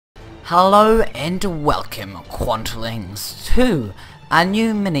Hello and welcome, Quantumstrikes, to a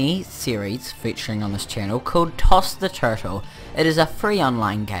new mini-series featuring on this channel called Toss the Turtle. It is a free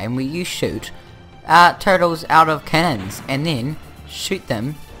online game where you shoot turtles out of cannons and then shoot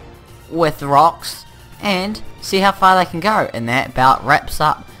them with rocks and see how far they can go, and that about wraps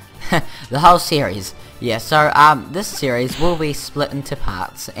up the whole series. Yeah, so this series will be split into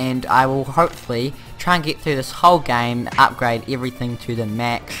parts, and I will hopefully try and get through this whole game, upgrade everything to the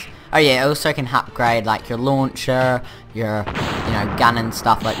max. Oh yeah, it also can upgrade like your launcher, your gun and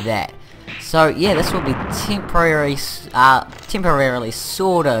stuff like that. So yeah, this will be temporarily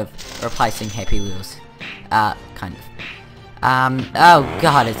sort of replacing Happy Wheels, kind of. Oh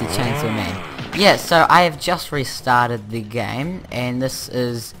god, it's the Chainsaw Man. Yeah, so I have just restarted the game, and this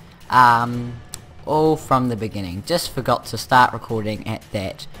is all from the beginning. Just forgot to start recording at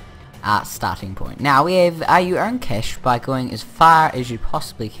that starting point. Now we have you earn cash by going as far as you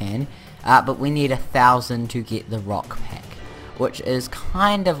possibly can, but we need 1,000 to get the rock pack, which is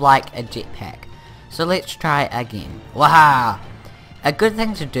kind of like a jetpack. So let's try again. Wow! A good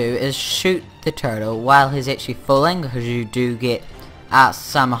thing to do is shoot the turtle while he's actually falling, because you do get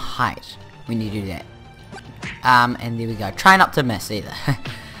some height when you do that. And there we go. Try not to miss either.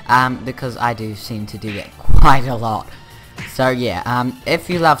 Because I do seem to do that quite a lot. So yeah, if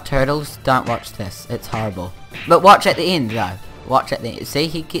you love turtles, don't watch this. It's horrible. But watch at the end though. Watch at the end. See,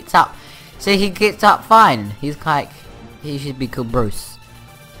 he gets up. See, he gets up fine. He's like, he should be called Bruce.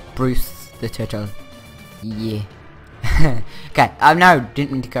 Bruce the turtle. Yeah. Okay, no,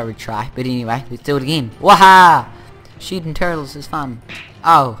 didn't mean to go retry. But anyway, let's do it again. Waha! Shooting turtles is fun.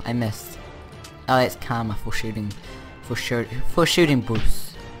 Oh, I missed. Oh, that's karma for shooting. For shooting Bruce.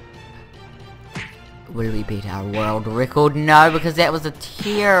 Will we beat our world record? No, because that was a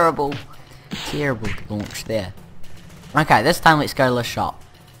terrible launch there. Okay, this time let's go to the shop.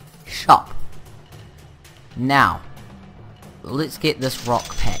 Now, let's get this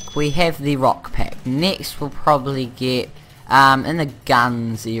rock pack. We have the rock pack. Next, we'll probably get, in the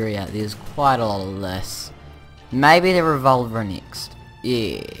guns area, there's quite a lot of this. Maybe the revolver next.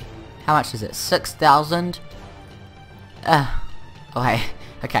 Yeah. How much is it? 6,000? Okay,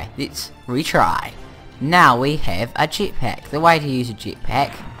 let's retry. Now we have a jetpack. The way to use a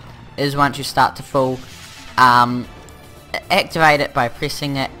jetpack is once you start to fall, activate it by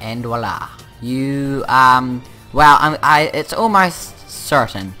pressing it, and voila. You, well, it's almost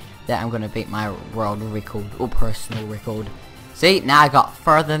certain that I'm going to beat my world record, or personal record. See, now I got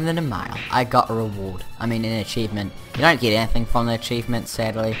further than a mile. I got a reward. I mean, an achievement. You don't get anything from the achievement,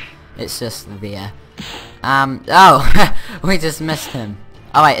 sadly. It's just there. Oh, we just missed him.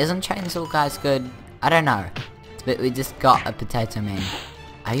 Oh wait, isn't Chainsaw Guys good? I don't know, but we just got a potato man.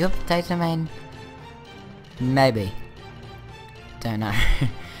 Are you a potato man? Maybe. Don't know.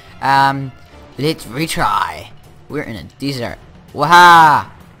 Let's retry. We're in a desert.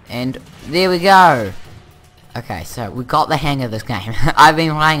 Waha! And there we go. Okay, so we got the hang of this game. I've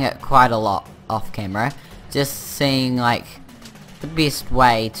been playing it quite a lot off camera, just seeing like the best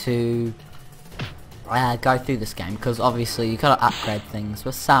way to go through this game, because obviously you gotta upgrade things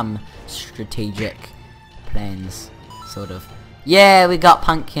with some strategic plans, sort of. Yeah, we got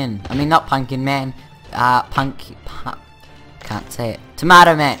Pumpkin. I mean, not Pumpkin Man. Can't say it.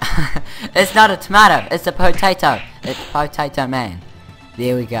 Tomato Man. It's not a tomato. It's a potato. It's Potato Man.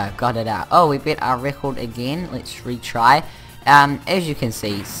 There we go. Got it out. Oh, we beat our record again. Let's retry. As you can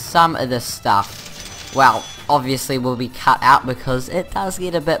see, some of this stuff, well, obviously will be cut out because it does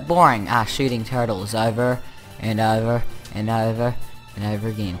get a bit boring shooting turtles over and over and over and over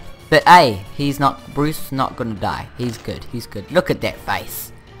again. But hey, Bruce not gonna die. He's good. Look at that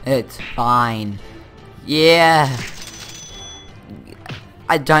face. It's fine. Yeah.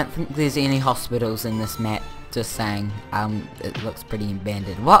 I don't think there's any hospitals in this map, just saying. It looks pretty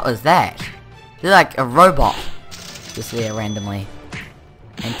abandoned. What was that? They're like a robot just there randomly.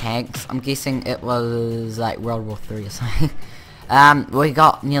 And tanks. I'm guessing it was like World War III or something. We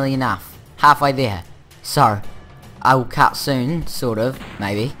got nearly enough. Halfway there. So, I will cut soon, sort of,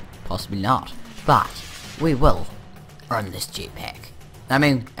 maybe. Possibly not. But, we will earn this jetpack. I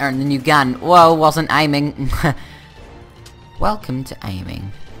mean, earn the new gun. Whoa, wasn't aiming. Welcome to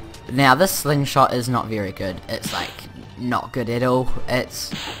aiming. Now, this slingshot is not very good. It's like, not good at all.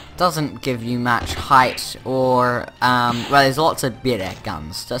 It doesn't give you much height or well, there's lots of better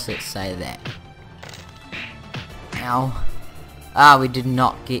guns, just let's say that. Now, we did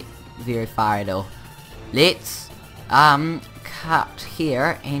not get very far at all. Let's cut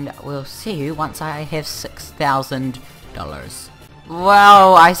here, and we'll see you once I have $6,000.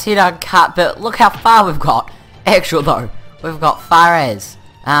 Well, I said I'd cut, but look how far we've got. Actual though, we've got far as.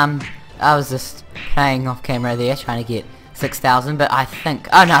 I was just playing off camera there, trying to get 6,000, but I think,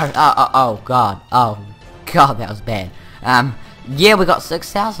 oh no, oh god, that was bad. Yeah, we got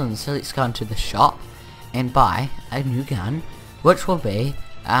 6,000, so let's go into the shop and buy a new gun, which will be,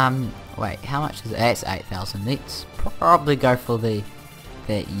 wait, how much is it? That's 8,000. Let's probably go for the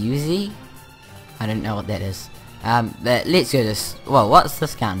Uzi. I don't know what that is. But let's go this. Well, what's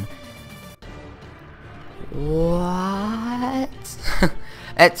this gun? What?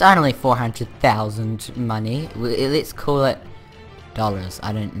 It's only 400,000 money. Let's call it dollars.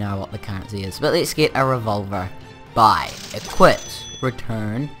 I don't know what the currency is, but let's get a revolver. Buy, equip,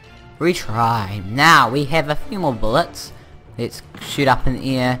 return, retry. Now we have a few more bullets. Let's shoot up in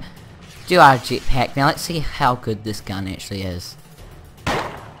the air. Do our jetpack. Now let's see how good this gun actually is.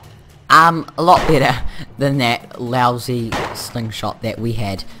 A lot better than that lousy slingshot that we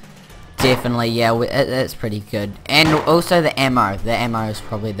had. Definitely, yeah, it's pretty good. And also the ammo. The ammo is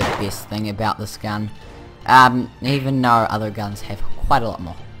probably the best thing about this gun. Even though other guns have quite a lot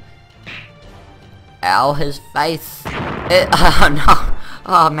more. Ow, his face. Oh no.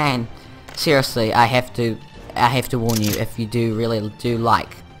 Oh man. Seriously, I have to warn you, if you really do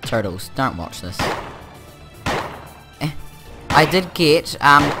like turtles, don't watch this. I did get,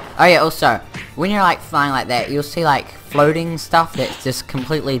 oh yeah, also, when you're like flying like that, you'll see like floating stuff that's just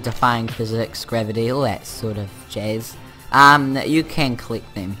completely defying physics, gravity, all that sort of jazz. You can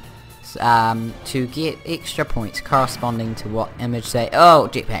collect them to get extra points corresponding to what image they, oh,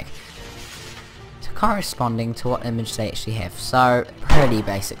 jetpack. Corresponding to what image they actually have. So, pretty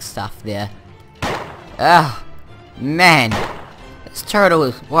basic stuff there. Ugh, man. This turtle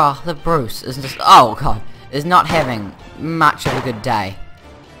is, well, the Bruce is just, oh god, is not having much of a good day.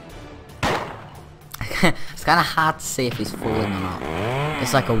 It's kind of hard to see if he's falling or not.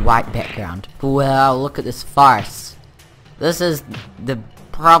 It's like a white background. Wow, look at this farce. This is the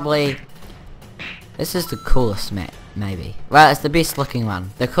coolest map, maybe. Well, it's the best looking one.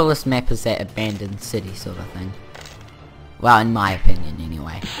 The coolest map is that abandoned city sort of thing. Well, in my opinion,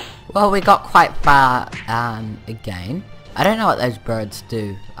 anyway. Well, we got quite far, again. I don't know what those birds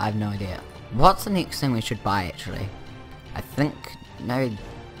do. I have no idea. What's the next thing we should buy, actually? I think, no,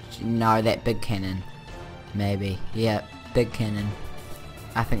 that big cannon. Maybe. Yeah, big cannon.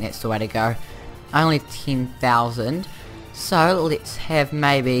 I think that's the way to go. Only 10,000. So, let's have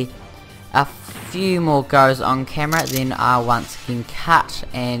maybe a few more goes on camera, then I'll once again cut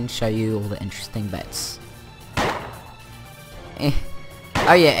and show you all the interesting bits.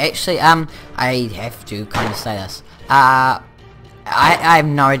 Oh yeah, actually, I have to kind of say this. I have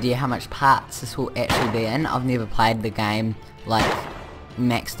no idea how much parts this will actually be in. I've never played the game, like,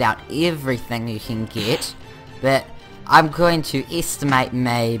 maxed out everything you can get, but I'm going to estimate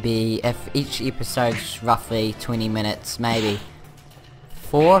maybe, if each episode's roughly 20 minutes, maybe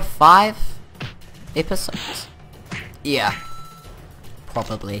 4 or 5 episodes? Yeah,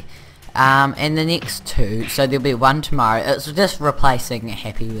 probably. And the next 2, so there'll be one tomorrow. It's just replacing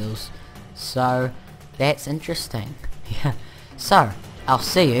Happy Wheels, so that's interesting. Yeah. So I'll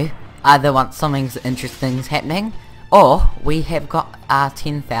see you either once something interesting's happening, or we have got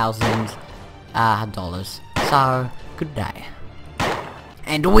 $10,000. So good day.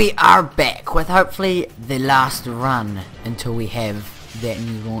 And we are back with hopefully the last run until we have that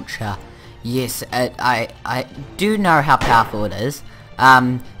new launcher. Yes, I do know how powerful it is.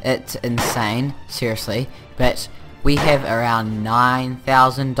 It's insane, seriously. But we have around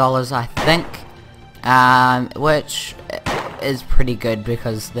 $9,000, I think, which is pretty good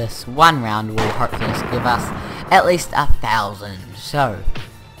because this one round will hopefully give us at least 1,000. So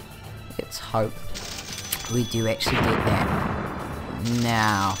let's hope we do actually get that.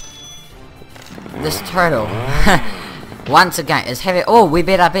 Now, this turtle. Once again, is heavy. Oh, we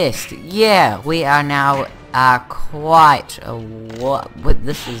bet our best. Yeah, we are now quite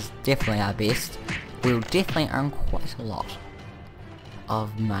this is definitely our best. We'll definitely earn quite a lot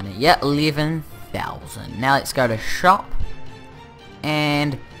of money. Yeah, 11,000. Now let's go to shop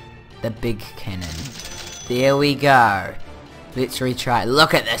and the big cannon. There we go. Let's retry.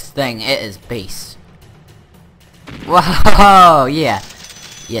 Look at this thing. It is beast. Whoa, yeah.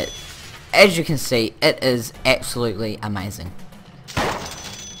 Yeah. As you can see, it is absolutely amazing.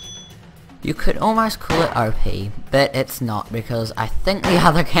 You could almost call it OP, but it's not, because I think the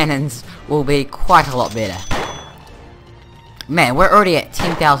other cannons will be quite a lot better. Man, we're already at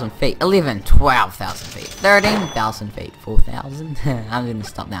 10,000 feet, 11, 12,000 feet, 13,000 feet, 4,000, I'm gonna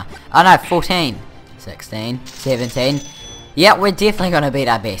stop now. Oh no, 14, 16, 17, yeah, we're definitely gonna beat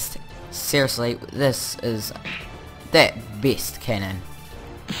our best. Seriously, this is that best cannon.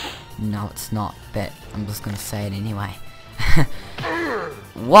 No, it's not, but I'm just gonna say it anyway.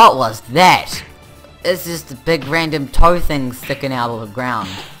 What was that? It's just a big random toe thing sticking out of the ground.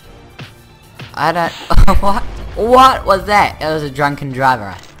 I don't... What was that? It was a drunken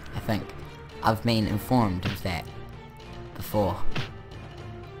driver, I think. I've been informed of that before.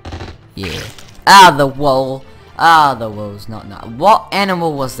 Yeah. Ah, the wool. Ah, the wool's not nice. What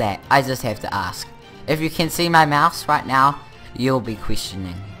animal was that? I just have to ask. If you can see my mouse right now, you'll be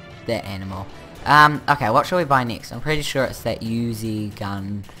questioning that animal. Okay, what shall we buy next? I'm pretty sure it's that Uzi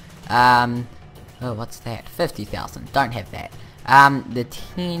gun. Oh, what's that? 50,000. Don't have that. The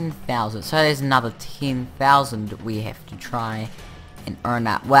 10,000. So there's another 10,000 we have to try and earn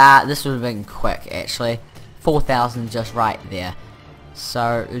up. Wow, this would have been quick, actually. 4,000 just right there.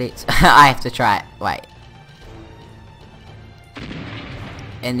 So let's... I have to try it. Wait.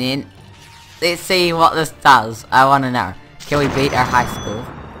 And then... let's see what this does. I want to know. Can we beat our high score?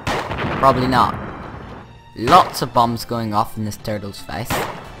 Probably not. Lots of bombs going off in this turtle's face.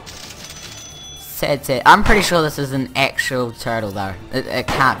 Sad, sad. I'm pretty sure this is an actual turtle though. It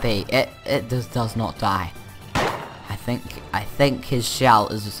can't be. It just does not die. I think his shell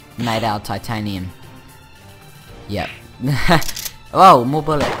is made out of titanium. Yep. Oh, more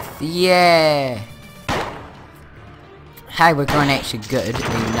bullets. Yeah. Hey, we're going actually good,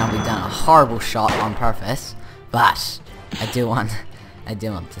 even though we've done a horrible shot on purpose. But I do want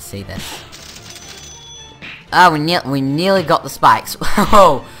to see this. Oh, we nearly got the spikes.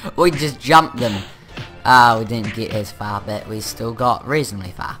 Whoa, we just jumped them. We didn't get as far, but we still got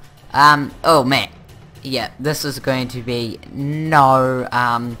reasonably far. Oh man, yeah, this is going to be no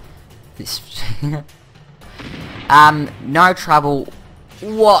no trouble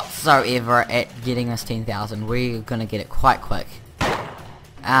whatsoever at getting this 10,000. We're gonna get it quite quick.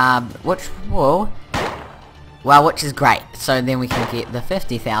 Which is great. So then we can get the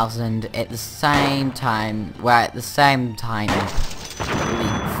 50,000 at the same time. Well, at the same time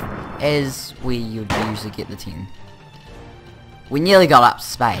as we would usually get the 10. We nearly got up to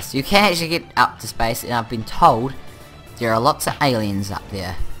space. You can actually get up to space, and I've been told there are lots of aliens up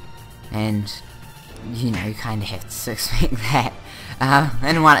there, and you know, you kind of have to expect that.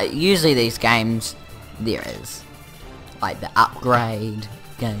 And usually these games, there is like the upgrade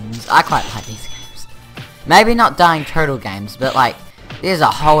games. I quite like these games. Maybe not Dying Turtle games, but like there's a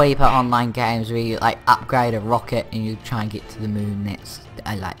whole heap of online games where you like upgrade a rocket and you try and get to the moon.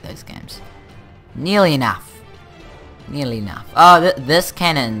 I like those games. Nearly enough. Nearly enough. Oh, this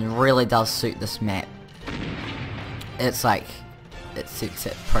cannon really does suit this map. It's like it suits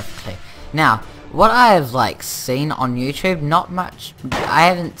it perfectly. Now, what I have like seen on YouTube, not much. I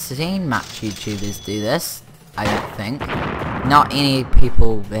haven't seen much YouTubers do this. I don't think. Not any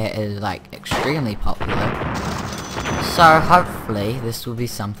people that is like extremely popular. So hopefully this will be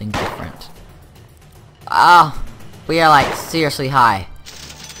something different. Ah, we are like seriously high.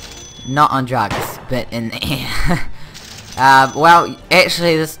 Not on drugs, but in the air. Well,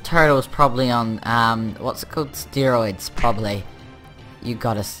 actually this turtle is probably on, what's it called? Steroids, probably. You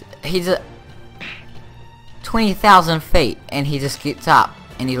gotta... He's at 20,000 feet, and he just gets up,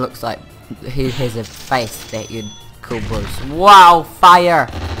 and he looks like he has a face that you'd call Bruce. Wow, fire!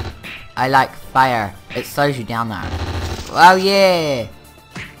 I like fire. It slows you down though. Oh yeah!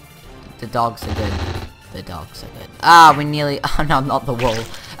 The dogs are good. The dogs are good. Ah, we nearly... Oh no, not the wall.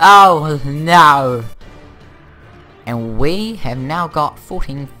 Oh no! And we have now got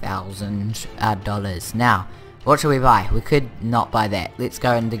 $14,000. Now, what should we buy? We could not buy that. Let's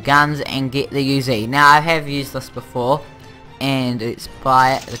go into guns and get the UZ. Now, I have used this before, and it's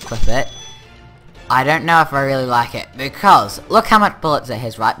buy it, equip it. I don't know if I really like it, because look how much bullets it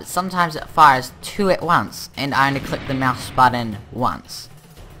has, right? But sometimes it fires 2 at once, and I only click the mouse button once.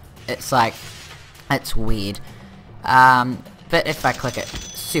 It's like, it's weird. But if I click it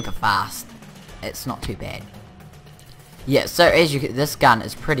super fast, it's not too bad. Yeah, so as you get, this gun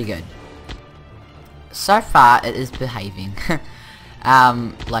is pretty good. So far, it is behaving.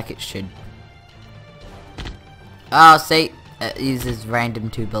 Like it should. Oh, see? It uses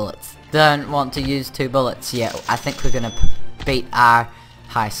random 2 bullets. Don't want to use 2 bullets yet. I think we're gonna beat our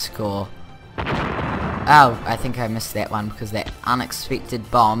high score. Oh, I think I missed that one because that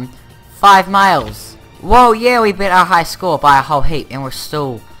unexpected bomb. 5 miles! Whoa, yeah, we beat our high score by a whole heap, and we're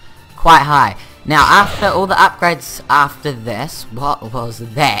still quite high. Now, after all the upgrades after this, what was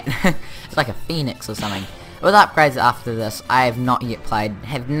that? It's like a phoenix or something. With upgrades after this, I have not yet played,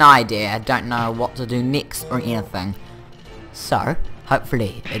 have no idea, I don't know what to do next or anything. So,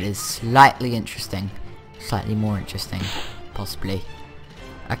 hopefully it is slightly interesting. Slightly more interesting, possibly.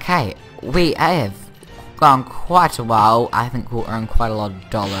 Okay, we have gone quite a while. I think we'll earn quite a lot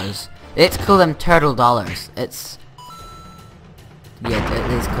of dollars. Let's call them turtle dollars. Yeah,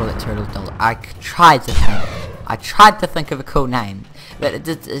 let's call it Turtle Dollar. I tried to think of a cool name, but it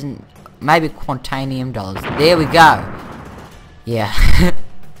just isn't. Maybe Quantanium Dollars. There we go. Yeah.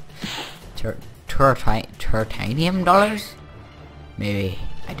 Turtanium Dollars? Maybe.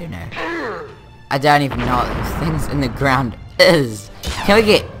 I don't know. I don't even know what these things in the ground is. Can we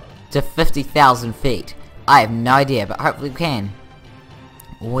get to 50,000 feet? I have no idea, but hopefully we can.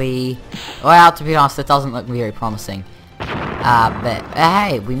 Well, to be honest, it doesn't look very promising. But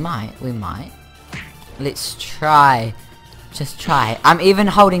hey, we might. Let's try. Just try. I'm even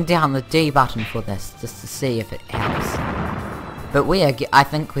holding down the D button for this, just to see if it helps. But I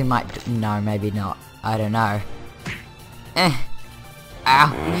think we might, no, maybe not. I don't know.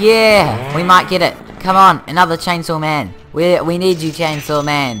 Ow, yeah! We might get it. Come on, another Chainsaw Man. We need you, Chainsaw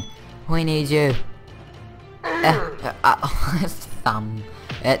Man. We need you. It's thumb.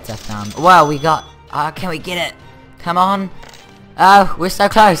 It's a thumb. Well, we got, can we get it? Come on. Oh, we're so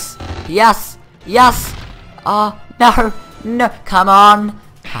close. Yes! Yes! Oh, no! No! Come on!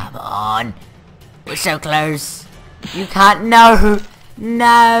 Come on! We're so close! You can't... No!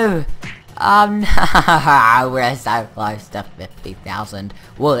 No! No! We're so close to 50,000.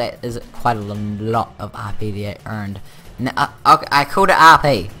 Well, that is quite a lot of RP that earned. No, okay, I called it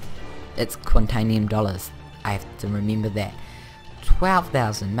RP. It's Quantanium Dollars. I have to remember that.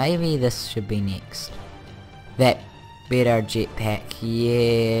 12,000. Maybe this should be next. That better jetpack.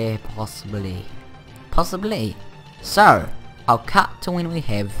 Yeah, possibly. Possibly. So, I'll cut to when we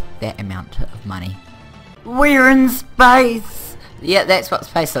have that amount of money. We're in space! Yeah, that's what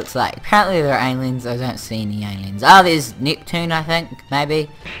space looks like. Apparently there are aliens. I don't see any aliens. Oh, there's Neptune, I think. Maybe.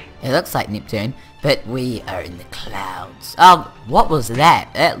 It looks like Neptune. But we are in the clouds. Oh, what was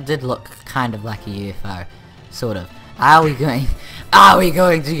that? That did look kind of like a UFO. Sort of. Are we going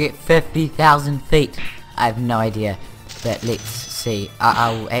to get 50,000 feet? I have no idea. But let's see.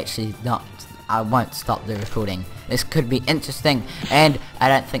 I'll actually not... I won't stop the recording. This could be interesting, and I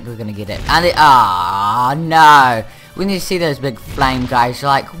don't think we're gonna get it. And oh no! When you see those big flame guys, you're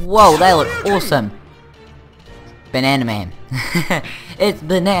like, whoa, they look awesome. Banana Man. It's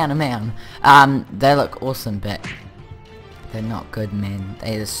Banana Man. They look awesome, but they're not good, man.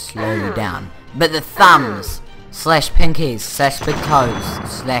 They just slow you down. But the thumbs, slash pinkies, slash big toes,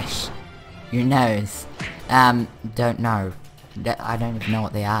 slash your nose. Don't know. I don't even know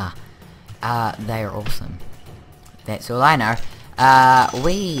what they are. They are awesome. That's all I know.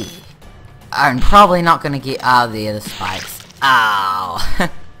 I'm probably not gonna get there, the spikes. Ow!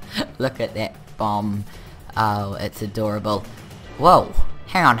 Look at that bomb. Oh, it's adorable. Whoa,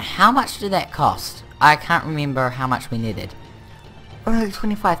 hang on, how much did that cost? I can't remember how much we needed. Only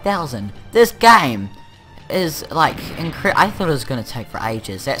 25,000. This game is like I thought it was gonna take for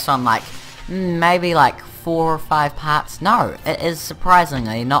ages. That's on like maybe like 4 or 5 parts. No, it is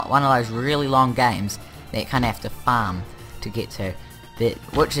surprisingly not one of those really long games that you kind of have to farm to get to,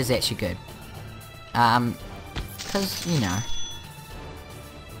 which is actually good. Because, you know,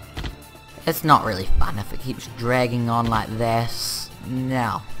 it's not really fun if it keeps dragging on like this.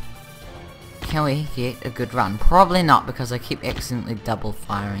 Now, can we get a good run? Probably not, because I keep accidentally double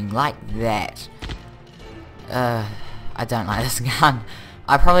firing like that. I don't like this gun.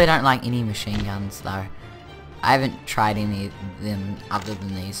 I probably don't like any machine guns though. I haven't tried any of them other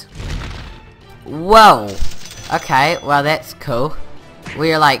than these. Whoa! Okay, well that's cool.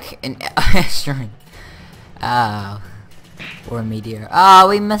 We're like an asteroid. Oh. Or a meteor. Oh,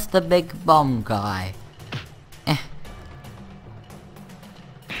 we missed the big bomb guy.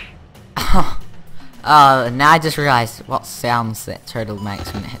 Oh, now I just realized what sounds that turtle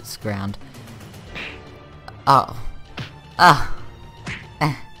makes when it hits the ground. Oh. Oh.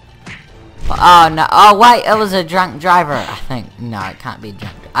 Oh no, oh wait, it was a drunk driver, I think. No, it can't be a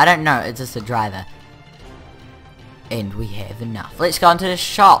drunk. I don't know, it's just a driver. And we have enough. Let's go into the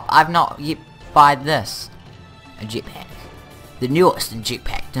shop. I've not yet bought this. A jetpack. The newest in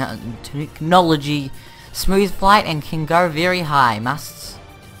jetpack technology. Smooth flight and can go very high. Must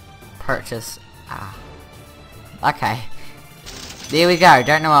purchase. Okay. There we go.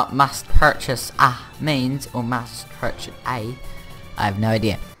 Don't know what must purchase means, or must purchase a. I have no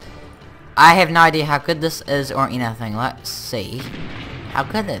idea. I have no idea how good this is or anything. Let's see how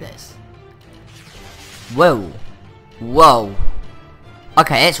good it is. Whoa. Whoa.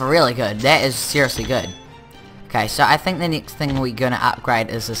 Okay, that's really good. That is seriously good. Okay, so I think the next thing we're gonna upgrade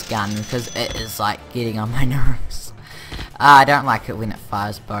is this gun, because it is like getting on my nerves. I don't like it when it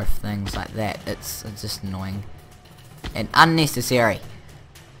fires both things like that. It's just annoying and unnecessary.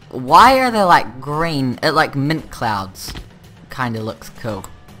 Why are they like green? It like mint clouds. Kinda looks cool.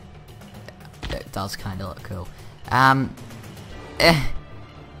 It does kinda look cool.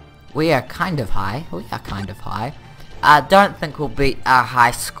 We are kind of high. I don't think we'll beat our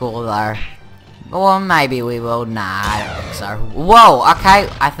high score though. Or maybe we will. Nah, I don't think so. Whoa, okay,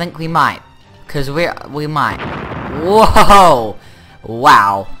 I think we might. Cause we might. Whoa!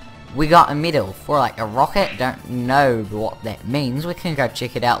 Wow. We got a medal for like a rocket. Don't know what that means. We can go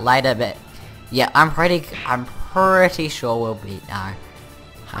check it out later, but yeah, I'm pretty sure we'll beat our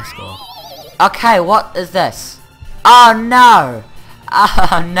high score. Okay, what is this? Oh no!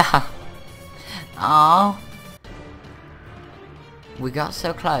 Oh no! Oh. We got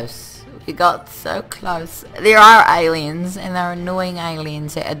so close. We got so close. There are aliens, and they're annoying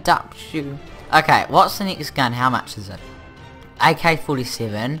aliens that adopt you. Okay, what's the next gun? How much is it?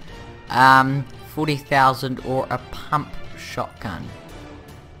 AK-47, 40,000, or a pump shotgun.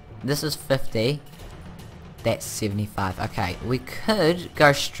 This is 50. That's 75. Okay, we could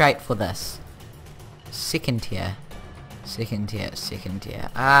go straight for this. Second tier.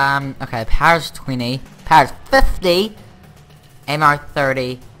 Okay, power's 20. Power's 50. Ammo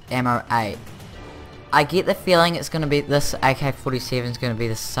 30. Ammo 8. I get the feeling it's gonna be this AK-47 is gonna be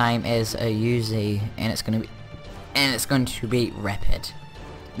the same as a Uzi, and it's going to be rapid.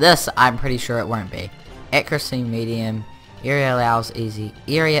 This I'm pretty sure it won't be. Accuracy medium. Area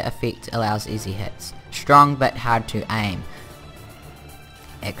effect allows easy hits. Strong but hard to aim.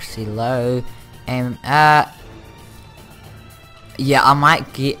 Accuracy low. And yeah, I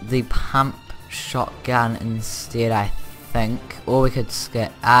might get the pump shotgun instead, I think. Or we could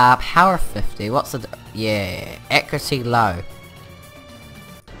skip power 50. What's the yeah, accuracy low.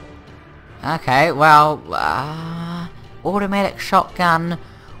 Okay, well, automatic shotgun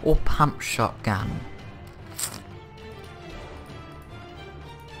or pump shotgun.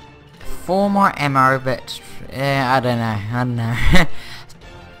 4 more ammo, but I don't know.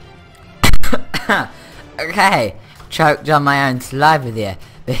 Okay, choked on my own saliva there.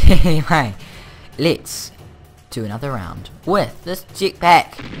 But anyway, let's do another round with this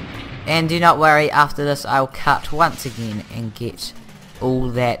jetpack. And do not worry, after this I'll cut once again and get all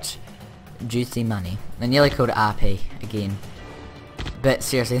that juicy money. I nearly called it RP again. But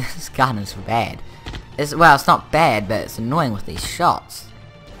seriously, this gun is bad. Well, it's not bad, but it's annoying with these shots.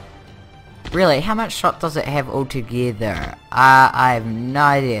 Really, how much shot does it have altogether? I have no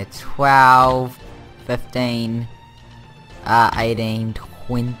idea. 12, 15, 18,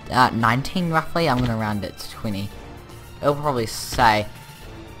 20, 19 roughly. I'm gonna round it to 20. It'll probably say,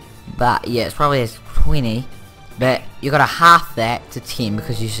 but yeah, it's probably as 20. But you gotta half that to 10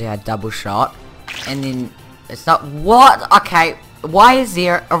 because usually I double shot, and then it's not what? Okay, why is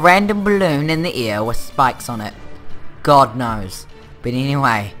there a random balloon in the air with spikes on it? God knows. But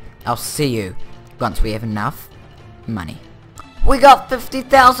anyway, I'll see you once we have enough money. We got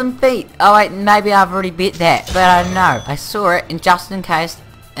 50,000 feet. Oh wait, maybe I've already bet that, but I don't know. I saw it, and just in case,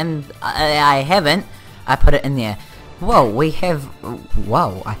 and I haven't, I put it in there. Whoa, we have,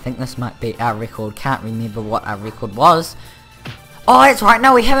 whoa, I think this might be our record. Can't remember what our record was. Oh, that's right,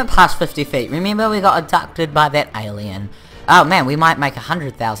 no, we haven't passed 50 feet. Remember, we got abducted by that alien. Oh man, we might make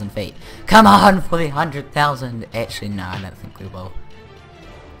 100,000 feet. Come on for the 100,000. Actually, no, I don't think we will.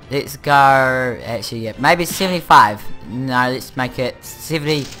 Let's go, actually, yeah, maybe 75. No, let's make it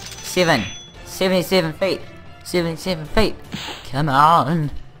 77. 77 feet. 77 feet. Come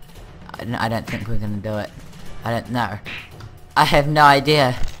on. I don't think we're gonna do it. I don't know. I have no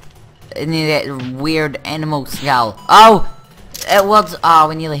idea. Any of that weird animal skull. Oh! It was, oh,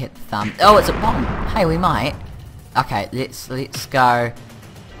 we nearly hit the thumb. Oh, it's a bomb. Hey, we might. Okay, let's go.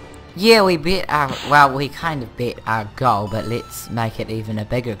 Yeah, we bet our, well, we kind of bet our goal, but let's make it even a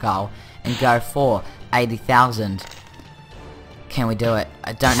bigger goal and go for 80,000. Can we do it?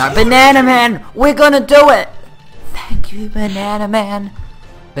 I don't know. Banana Man! We're gonna do it! Thank you, Banana Man.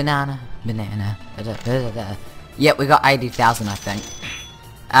 Banana. Yep, we got 80,000, I think.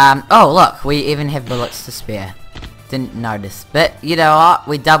 Oh, look, we even have bullets to spare. Didn't notice, but you know what?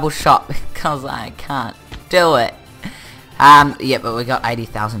 We double shot because I can't do it. Yeah, but we got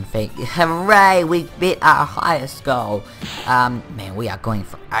 80,000 feet. Hooray! We beat our highest goal. Man, we are going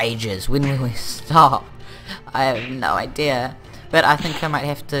for ages. When will we stop? I have no idea. But I think I might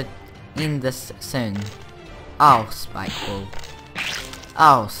have to end this soon. Oh, Spike Wall.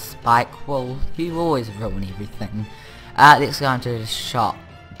 Oh, Spike Wall. You always ruin everything. Let's go into the shop.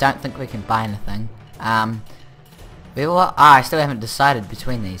 Don't think we can buy anything. I still haven't decided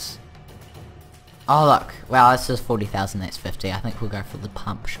between these. Oh look, well this is 40,000, that's 50. I think we'll go for the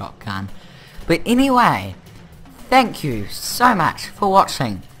pump shotgun. But anyway, thank you so much for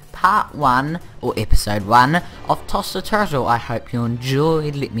watching part 1, or episode 1, of Toss the Turtle. I hope you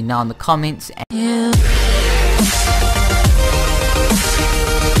enjoyed. Let me know in the comments.